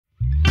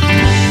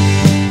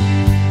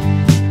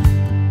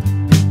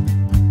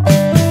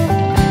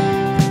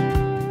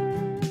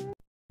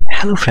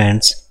Hello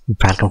friends,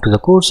 welcome to the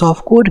course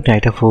of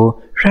CodeIgniter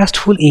for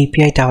RESTful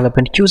API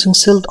development using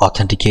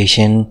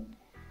self-authentication.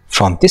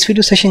 From this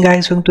video session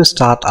guys, we're going to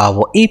start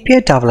our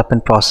API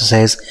development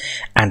processes,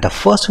 and the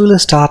first we will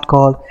start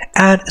called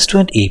add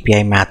student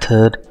API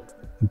method.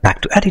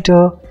 Back to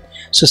editor.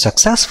 So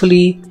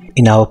successfully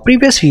in our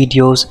previous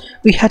videos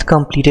we had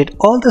completed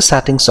all the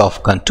settings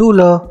of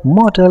controller,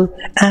 model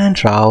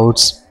and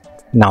routes.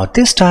 Now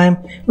this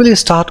time we'll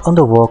start on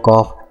the work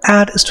of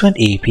add student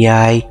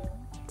API.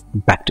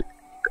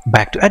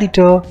 Back to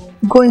editor,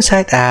 go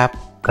inside app,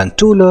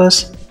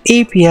 controllers,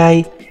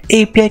 API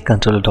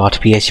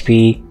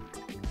controller.php.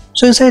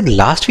 So inside the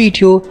last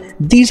video,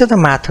 these are the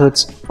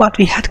methods what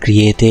we had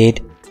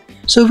created.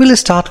 So we'll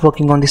start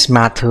working on this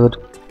method.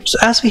 So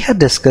as we had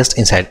discussed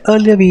inside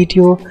earlier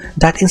video,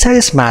 that inside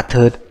this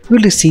method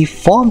we'll receive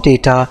form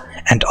data,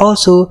 and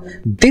also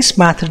this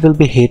method will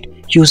be hit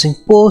using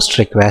post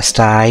request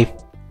type.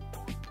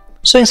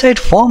 So inside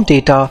form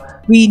data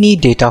we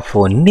need data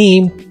for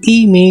name,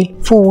 email,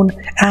 phone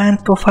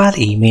and profile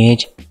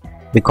image,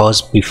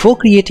 because before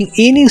creating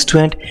any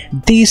student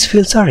these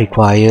fields are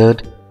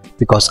required,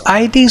 because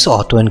ID is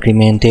auto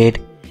incremented.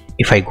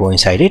 If I go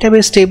inside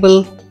database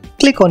table,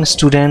 click on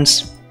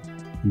students,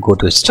 go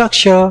to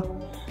structure.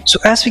 So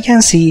as we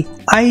can see,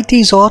 ID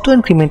is auto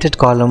incremented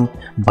column,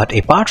 but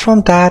apart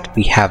from that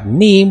we have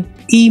name,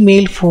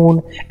 email,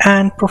 phone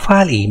and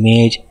profile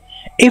image.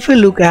 If we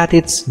look at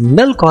its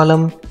null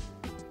column,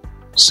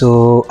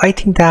 so I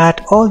think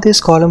that all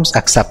these columns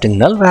accepting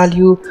null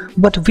value,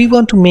 but we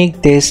want to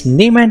make this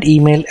name and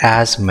email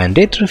as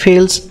mandatory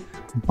fields.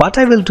 What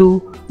I will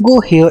do, go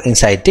here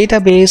inside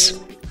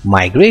database,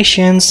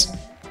 migrations.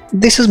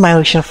 This is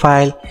migration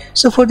file.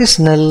 So for this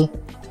null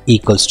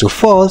equals to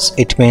false,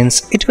 it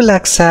means it will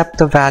accept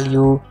the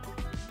value,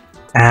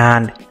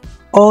 and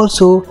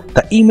also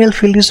the email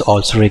field is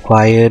also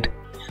required.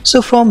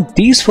 So from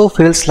these four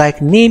fields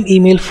like name,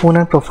 email, phone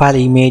and profile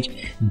image,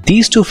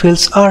 these two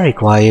fields are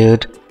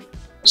required.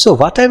 So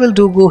what I will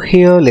do, go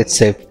here, let's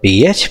say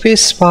PHP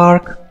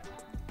Spark,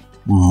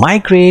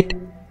 migrate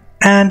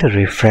and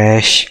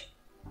refresh.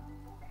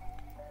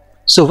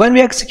 So when we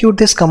execute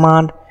this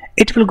command,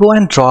 it will go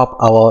and drop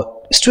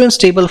our students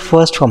table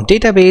first from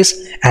database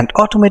and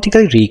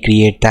automatically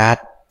recreate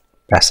that.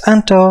 Press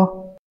enter.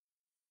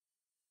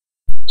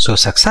 So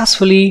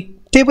successfully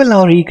table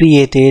now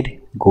recreated.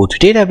 Go to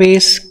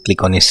database,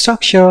 click on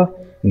structure.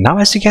 Now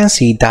as you can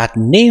see that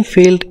name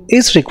field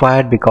is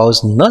required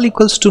because null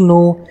equals to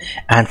no,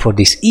 and for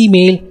this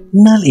email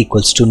null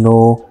equals to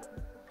no.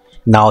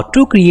 Now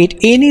to create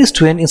any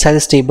student inside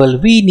this table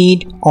we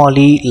need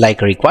only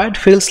like required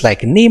fields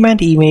like name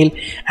and email,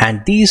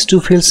 and these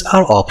two fields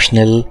are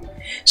optional.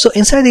 So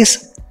inside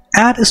this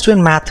add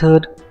student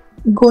method,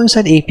 go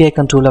inside API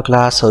controller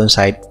class. So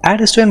inside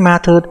add student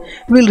method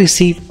we'll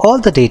receive all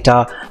the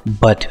data,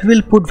 but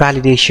we'll put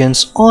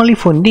validations only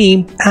for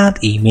name and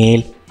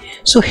email.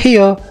 So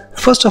here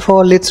first of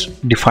all let's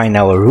define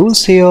our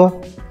rules here,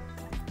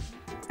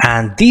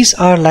 and these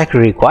are like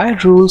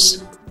required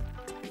rules,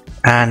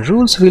 and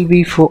rules will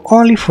be for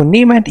only for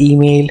name and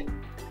email.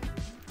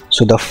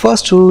 So the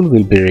first rule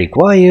will be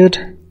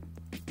required,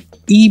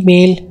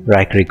 email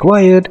like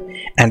required,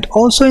 and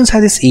also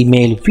inside this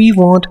email we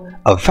want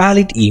a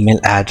valid email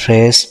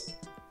address,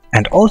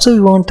 and also we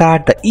want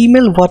that the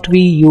email what we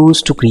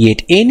use to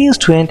create any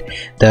student,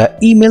 the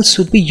email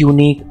should be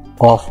unique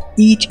of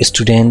each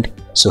student.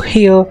 So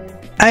here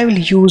I will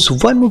use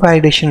one more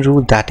validation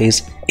rule, that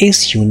is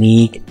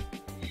unique.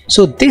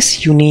 So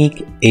this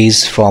unique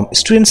is from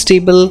students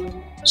table.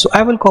 So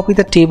I will copy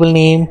the table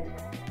name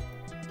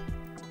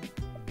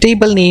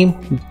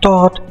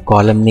dot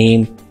column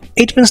name.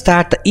 It means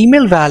that the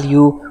email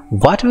value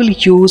what we'll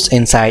use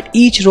inside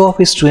each row of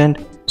a student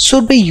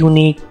should be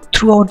unique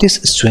throughout this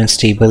students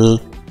table.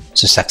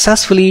 So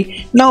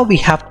successfully now we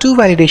have two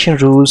validation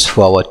rules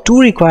for our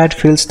two required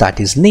fields, that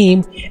is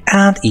name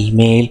and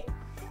email.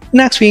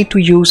 Next we need to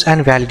use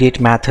and validate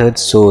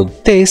methods. So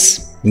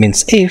this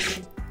means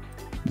if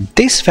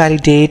this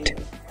validate,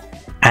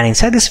 and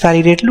inside this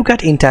validate look at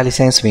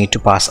IntelliSense, we need to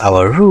pass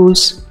our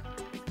rules.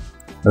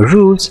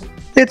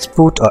 Let's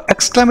put an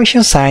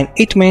exclamation sign.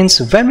 It means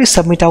when we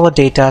submit our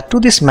data to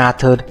this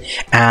method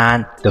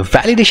and the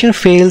validation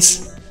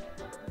fails,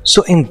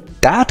 so in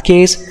that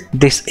case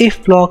this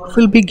if block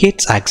will be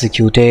gets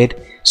executed.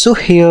 So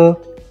here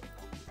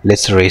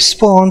let's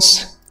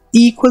response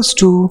equals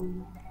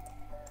to,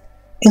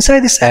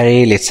 inside this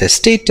array let's say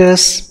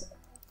status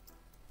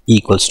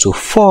equals to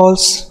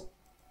false,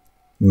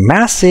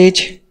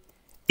 message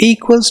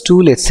equals to,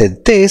 let's say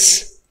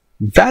this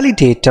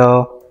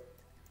validator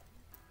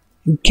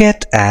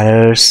get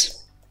errors.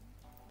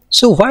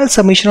 So while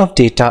submission of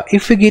data,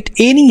 if we get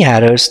any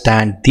errors,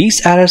 then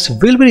these errors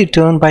will be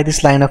returned by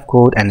this line of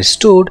code and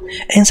stored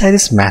inside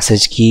this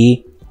message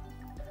key.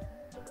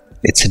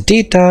 Let's say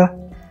data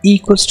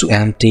equals to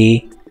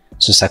empty.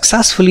 So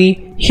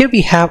successfully here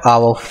we have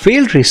our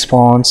failed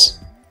response.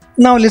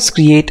 Now let's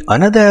create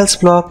another else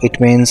block. It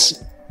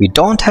means we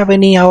don't have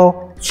any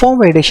our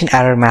form validation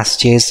error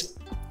messages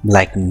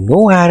like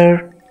no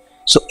error.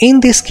 So in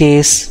this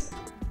case,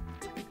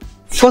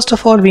 first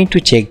of all we need to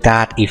check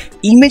that if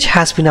image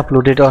has been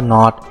uploaded or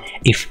not.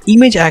 If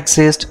image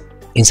exists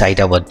inside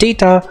our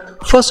data,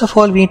 first of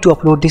all we need to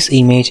upload this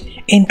image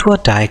into a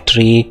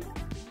directory.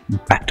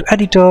 Back to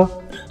editor.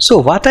 So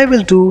what I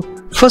will do,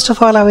 first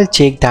of all I will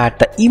check that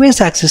the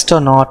image exists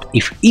or not.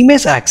 If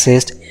image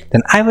exists,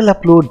 then I will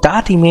upload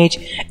that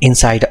image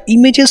inside the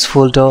images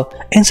folder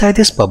inside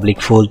this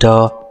public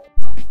folder.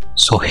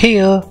 So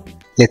here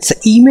let's say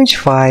image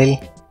file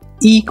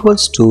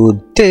equals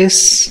to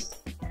this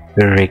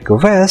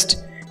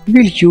request.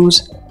 We'll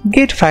use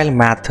get file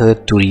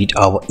method to read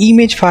our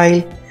image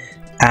file,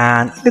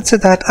 and let's say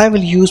that I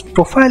will use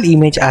profile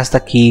image as the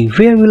key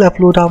where we'll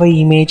upload our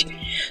image.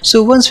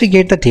 So once we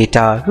get the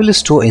data, we'll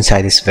store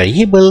inside this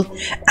variable,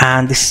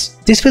 and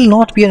this will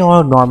not be a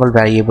normal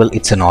variable,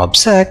 it's an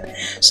object.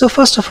 So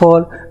first of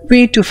all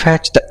we need to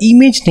fetch the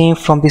image name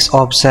from this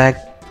object.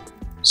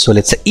 So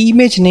let's say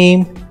image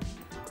name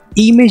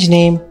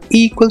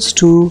equals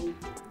to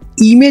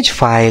image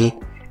file,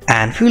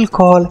 and we will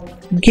call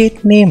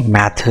getName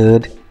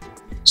method.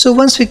 So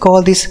once we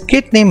call this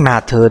getName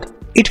method,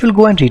 it will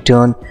go and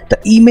return the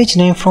image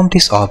name from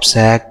this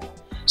object.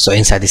 So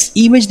inside this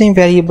image name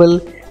variable,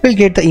 we'll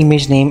get the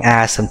image name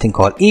as something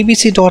called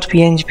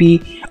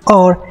abc.png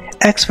or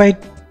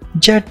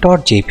xyz.jpg.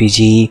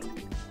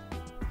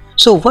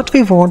 So what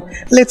we want,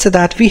 let's say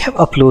that we have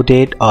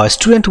uploaded our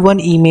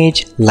student1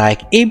 image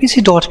like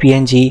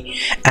abc.png,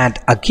 and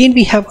again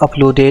we have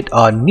uploaded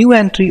a new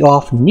entry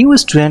of new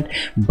student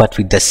but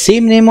with the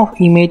same name of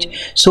image,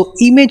 so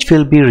image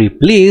will be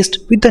replaced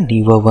with the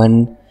newer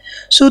one.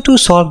 So to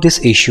solve this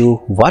issue,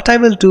 what I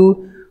will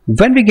do,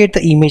 when we get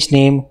the image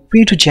name, we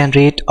need to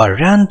generate a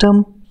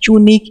random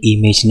unique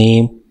image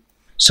name.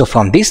 So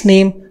from this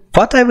name,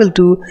 what I will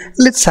do,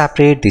 let's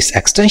separate this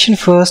extension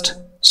first.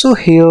 So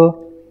here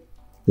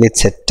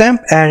let's say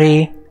temp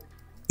array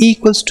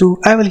equals to,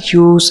 I will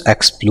use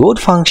explode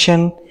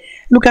function.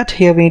 Look at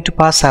here, we need to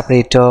pass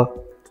separator.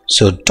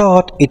 So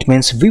dot, it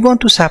means we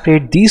want to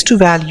separate these two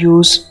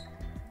values.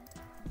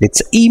 Let's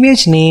say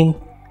image name.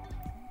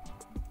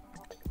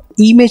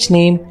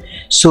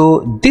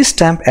 So this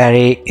temp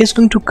array is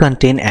going to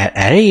contain an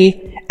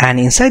array, and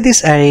inside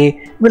this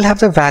array we'll have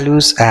the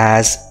values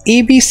as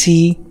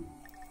abc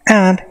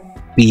and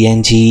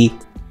png.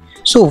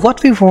 So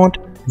what we want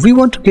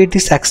to get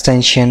this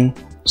extension.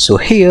 So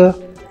here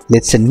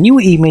let's say new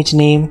image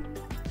name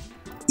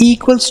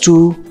equals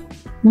to,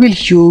 we'll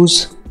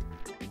use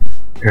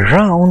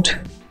round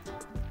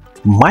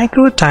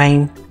micro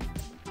time.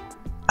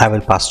 I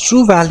will pass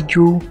true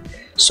value.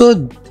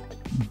 So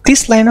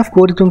this line of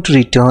code is going to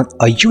return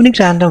a unique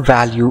random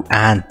value,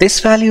 and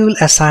this value will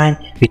assign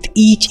with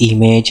each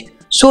image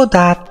so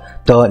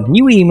that the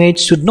new image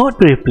should not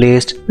be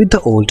replaced with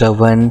the older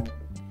one.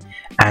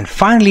 And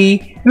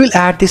finally we will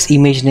add this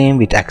image name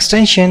with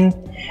extension,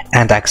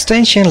 and the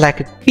extension like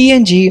a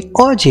png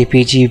or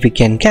jpg we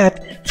can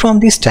get from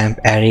this temp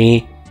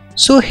array.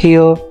 So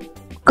here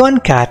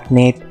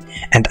concatenate,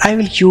 and I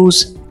will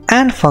use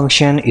and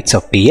function, it's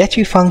a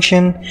php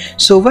function.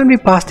 So when we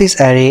pass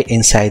this array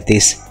inside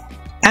this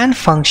and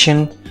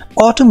function,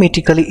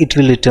 automatically it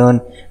will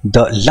return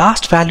the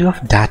last value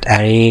of that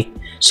array.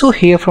 So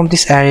here from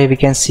this array we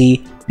can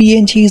see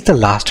png is the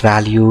last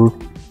value.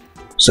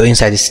 So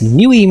inside this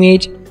new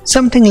image,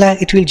 something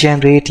like it will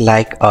generate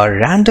like a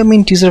random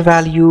integer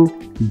value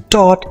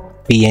dot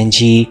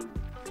png.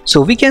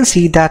 So we can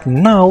see that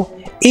now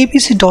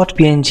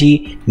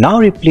abc.png now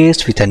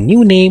replaced with a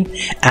new name,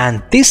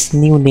 and this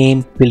new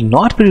name will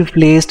not be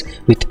replaced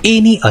with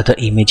any other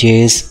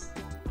images.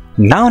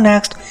 Now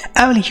next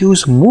I will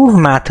use move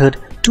method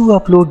to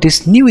upload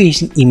this new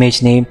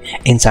image name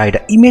inside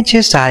the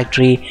images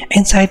directory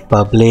inside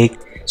public.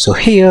 So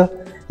here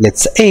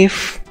let's say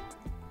if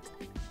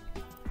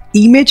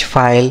image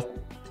file,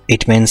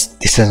 it means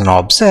this is an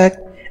object,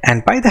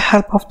 and by the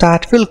help of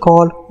that we'll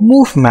call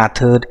move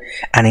method,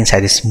 and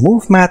inside this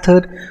move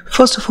method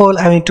first of all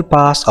I need to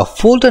pass a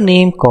folder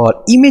name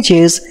called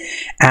images,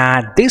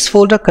 and this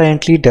folder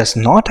currently does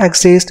not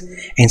exist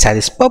inside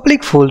this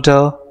public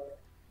folder.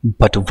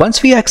 But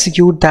once we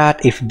execute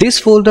that, if this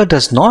folder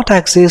does not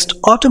exist,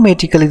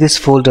 automatically this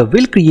folder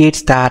will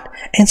create that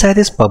inside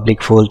this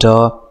public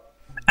folder,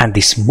 and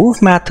this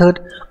move method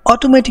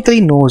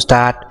automatically knows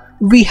that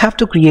we have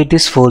to create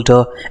this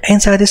folder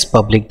inside this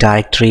public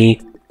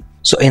directory.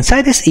 So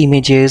inside this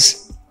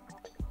images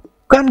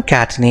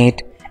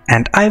concatenate,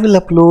 and I will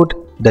upload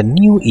the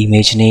new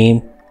image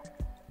name.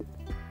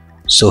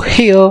 So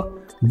here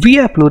we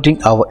are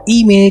uploading our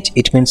image,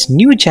 it means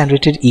new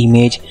generated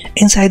image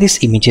inside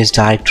this images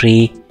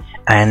directory,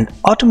 and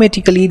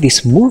automatically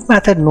this move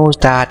method knows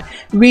that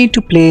we need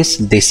to place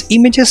this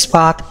images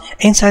path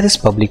inside this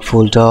public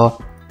folder.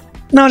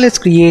 Now let's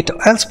create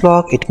else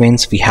block, it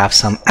means we have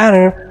some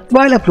error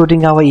while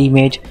uploading our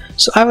image.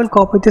 So I will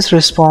copy this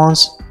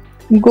response,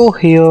 go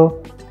here,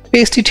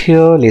 paste it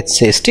here, let's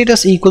say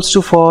status equals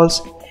to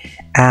false,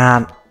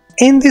 and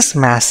in this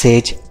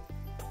message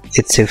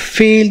let's say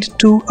failed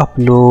to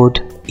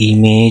upload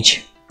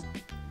image.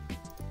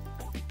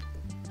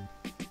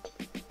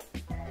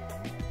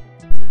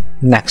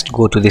 Next,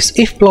 go to this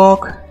if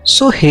block.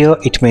 So here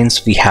it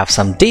means we have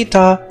some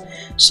data.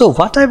 So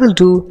what I will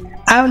do,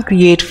 I will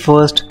create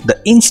first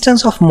the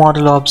instance of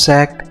model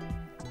object.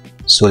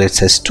 So let's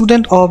say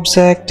student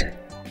object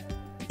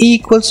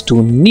equals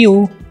to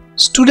new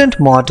student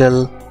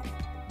model,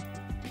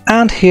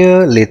 and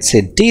here let's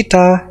say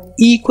data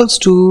equals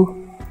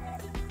to,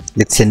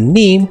 let's say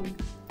name,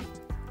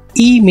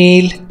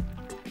 email,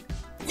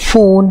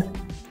 phone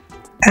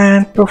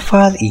and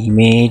profile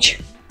image.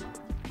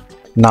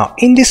 Now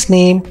in this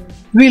name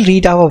we'll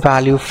read our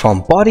value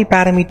from body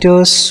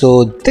parameters,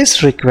 so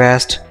this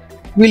request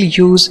will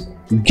use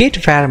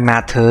getVar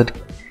method,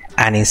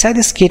 and inside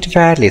this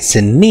getVar let's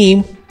say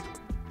name.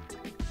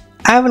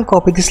 I will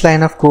copy this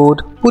line of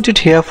code, put it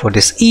here for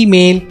this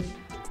email.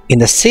 In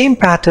the same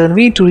pattern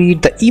we need to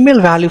read the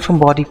email value from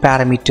body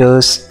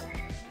parameters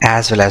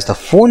as well as the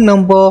phone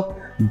number,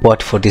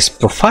 but for this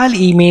profile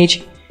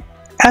image,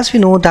 as we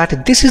know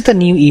that this is the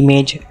new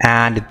image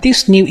and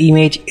this new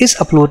image is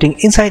uploading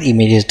inside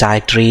images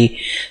directory,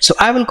 so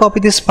I will copy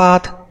this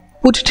path,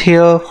 put it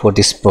here for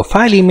this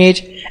profile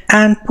image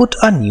and put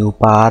a new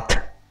path.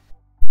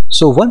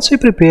 So once we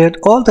prepared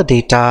all the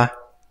data,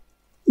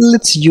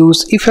 let's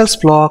use if else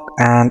block,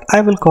 and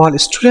I will call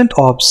student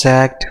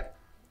object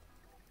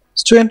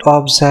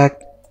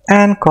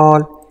and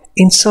call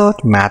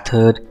insert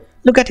method.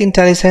 Look at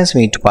IntelliSense,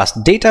 we need to pass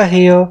data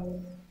here.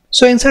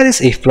 So inside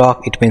this if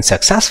block, it means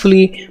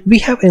successfully we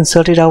have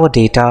inserted our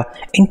data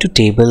into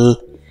table.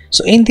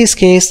 So in this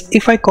case,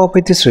 if I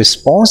copy this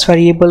response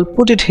variable,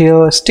 put it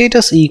here,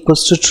 status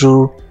equals to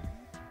true,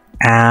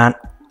 and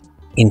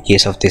in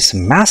case of this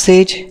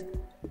message,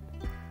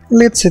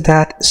 let's say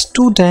that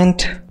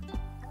student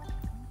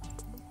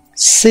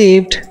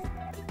saved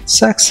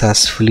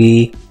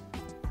successfully.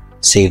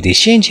 Save these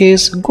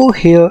changes, go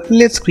here,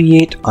 let's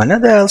create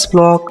another else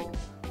block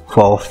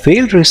for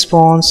failed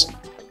response.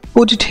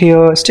 Put it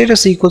here,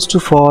 status equals to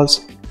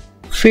false,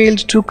 failed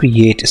to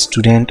create a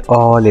student,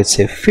 or let's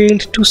say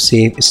failed to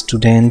save a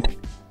student.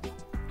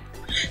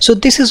 So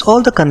this is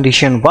all the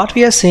condition what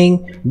we are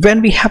saying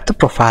when we have the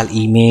profile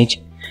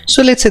image.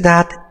 So let's say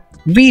that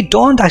we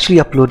don't actually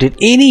uploaded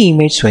any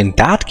image, so in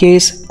that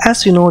case,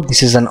 as you know,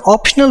 this is an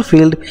optional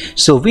field,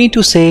 so we need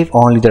to save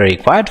only the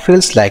required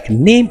fields like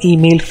name,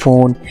 email,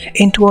 phone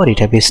into our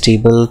database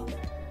table.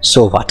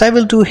 So what I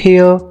will do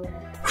here,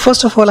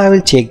 first of all I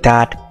will check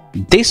that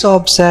this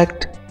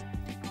object,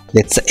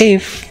 let's say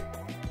if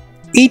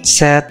each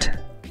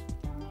set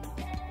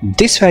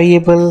this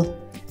variable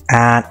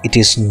and it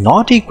is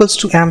not equals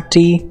to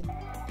empty,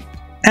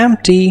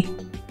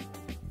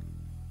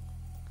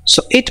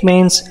 so it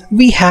means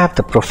we have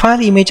the profile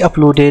image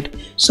uploaded.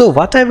 So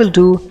what I will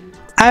do,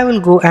 I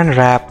will go and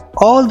wrap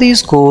all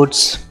these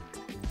codes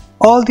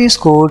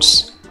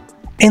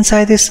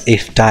inside this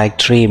if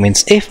directory,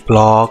 means if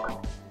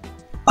block.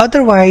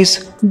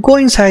 Otherwise, go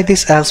inside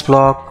this else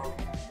block.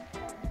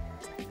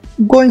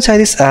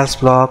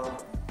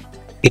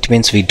 It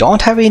means we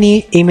don't have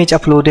any image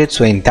uploaded,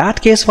 so in that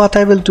case what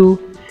I will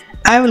do,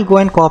 I will go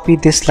and copy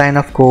this line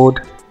of code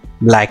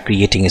like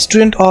creating a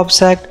student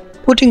object,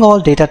 putting all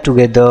data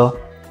together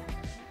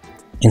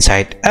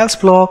inside else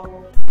block.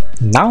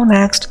 Now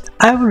next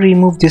I will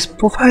remove this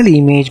profile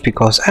image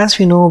because as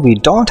we know we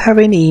don't have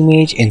any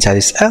image inside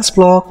this else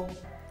block,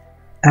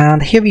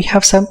 and here we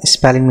have some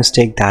spelling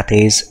mistake, that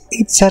is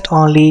each set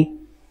only.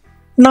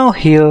 Now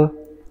here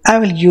I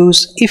will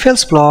use if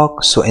else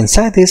block, so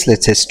inside this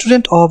let's say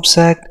student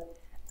object,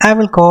 I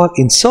will call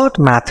insert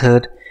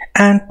method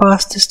and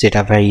pass this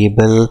data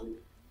variable.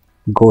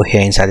 Go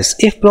here inside this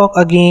if block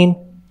again,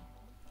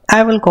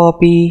 I will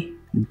copy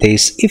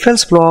this if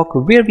else block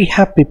where we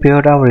have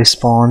prepared our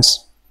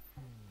response.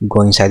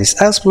 Go inside this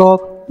else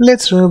block,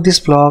 let's remove this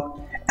block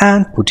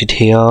and put it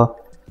here.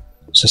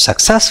 So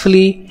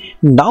successfully,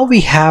 now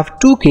we have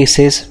two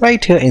cases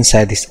right here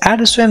inside this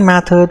add student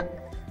method.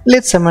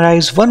 Let's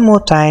summarize one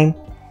more time.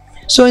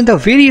 So in the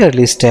very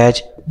early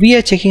stage, we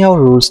are checking our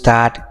rules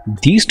that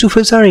these two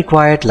fields are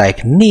required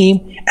like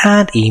name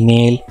and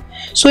email.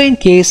 So in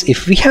case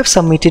if we have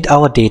submitted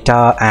our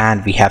data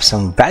and we have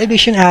some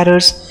validation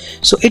errors,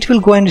 so it will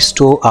go and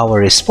store our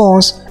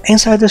response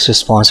inside this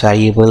response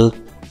variable.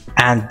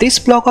 And this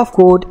block of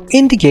code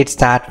indicates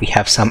that we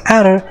have some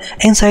error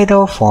inside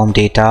our form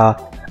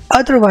data.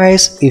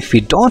 Otherwise, if we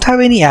don't have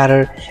any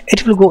error,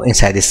 it will go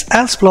inside this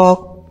else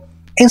block.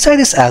 Inside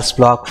this else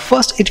block,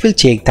 first it will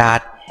check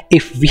that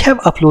if we have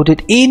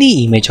uploaded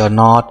any image or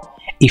not.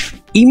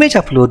 If image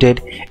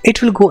uploaded,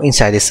 it will go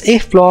inside this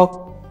if block.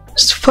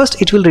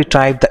 First it will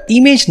retrieve the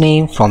image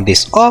name from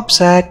this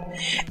object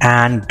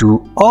and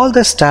do all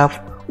the stuff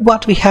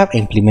what we have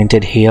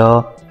implemented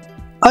here.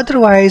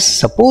 Otherwise,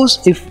 suppose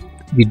if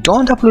we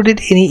don't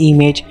uploaded any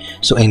image,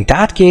 so in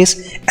that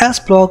case else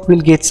block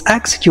will get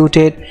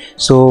executed.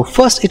 So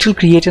first it will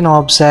create an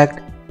object,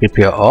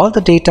 prepare all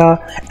the data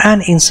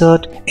and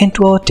insert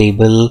into our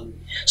table.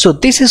 So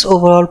this is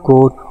overall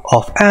code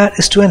of add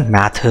student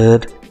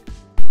method.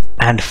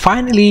 And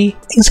finally,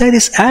 inside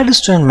this add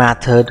student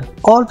method,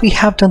 all we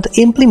have done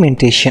the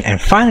implementation, and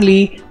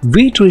finally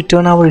we to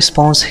return our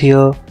response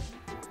here.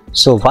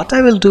 So what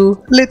I will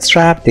do, let's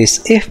wrap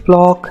this if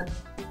block,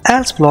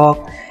 else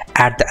block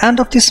at the end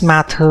of this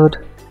method.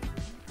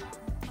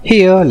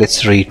 Here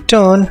let's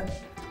return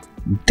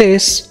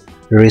this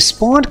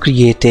response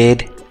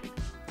created,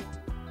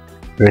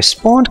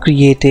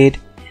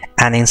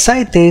 and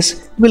inside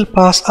this we'll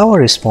pass our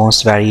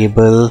response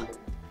variable.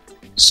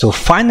 So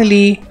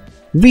finally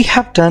we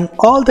have done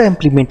all the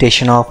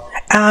implementation of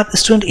Add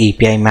Student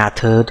API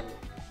method.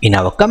 In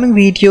our coming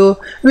video,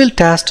 we'll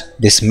test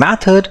this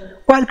method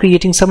while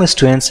creating some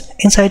students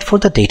inside for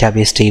the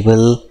database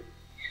table.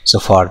 So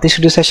for this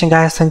video session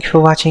guys, thank you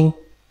for watching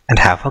and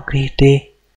have a great day.